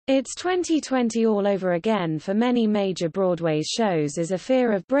It's 2020 all over again for many major Broadway shows as a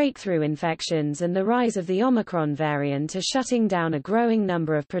fear of breakthrough infections and the rise of the Omicron variant are shutting down a growing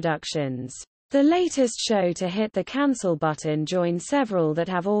number of productions. The latest show to hit the cancel button joined several that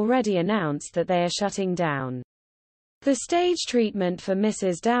have already announced that they are shutting down. The stage treatment for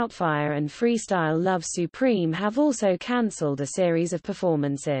Mrs. Doubtfire and Freestyle Love Supreme have also cancelled a series of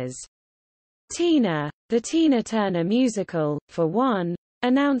performances. Tina, the Tina Turner musical, for one,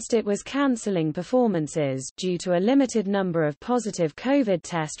 announced it was cancelling performances due to a limited number of positive COVID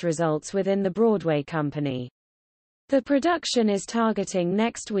test results within the Broadway company. The production is targeting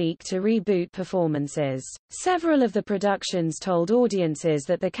next week to reboot performances. Several of the productions told audiences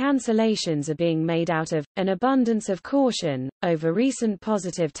that the cancellations are being made out of an abundance of caution over recent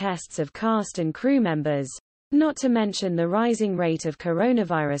positive tests of cast and crew members, not to mention the rising rate of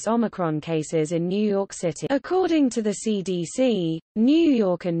coronavirus Omicron cases in New York City. According to the CDC, New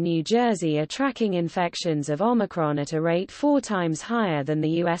York and New Jersey are tracking infections of Omicron at a rate 4 times higher than the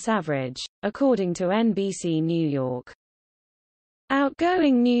U.S. average, according to NBC New York.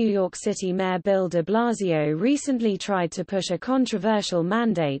 Outgoing New York City Mayor Bill de Blasio recently tried to push a controversial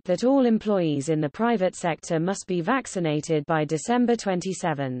mandate that all employees in the private sector must be vaccinated by December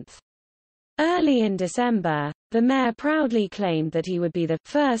 27. Early in December, the mayor proudly claimed that he would be the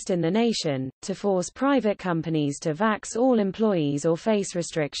first in the nation to force private companies to vax all employees or face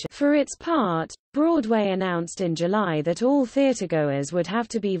restrictions. For its part, Broadway announced in July that all theatergoers would have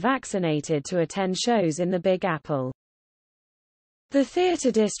to be vaccinated to attend shows in the Big Apple. The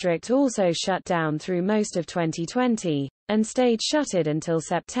theater district also shut down through most of 2020, and stayed shuttered until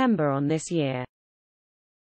September on this year.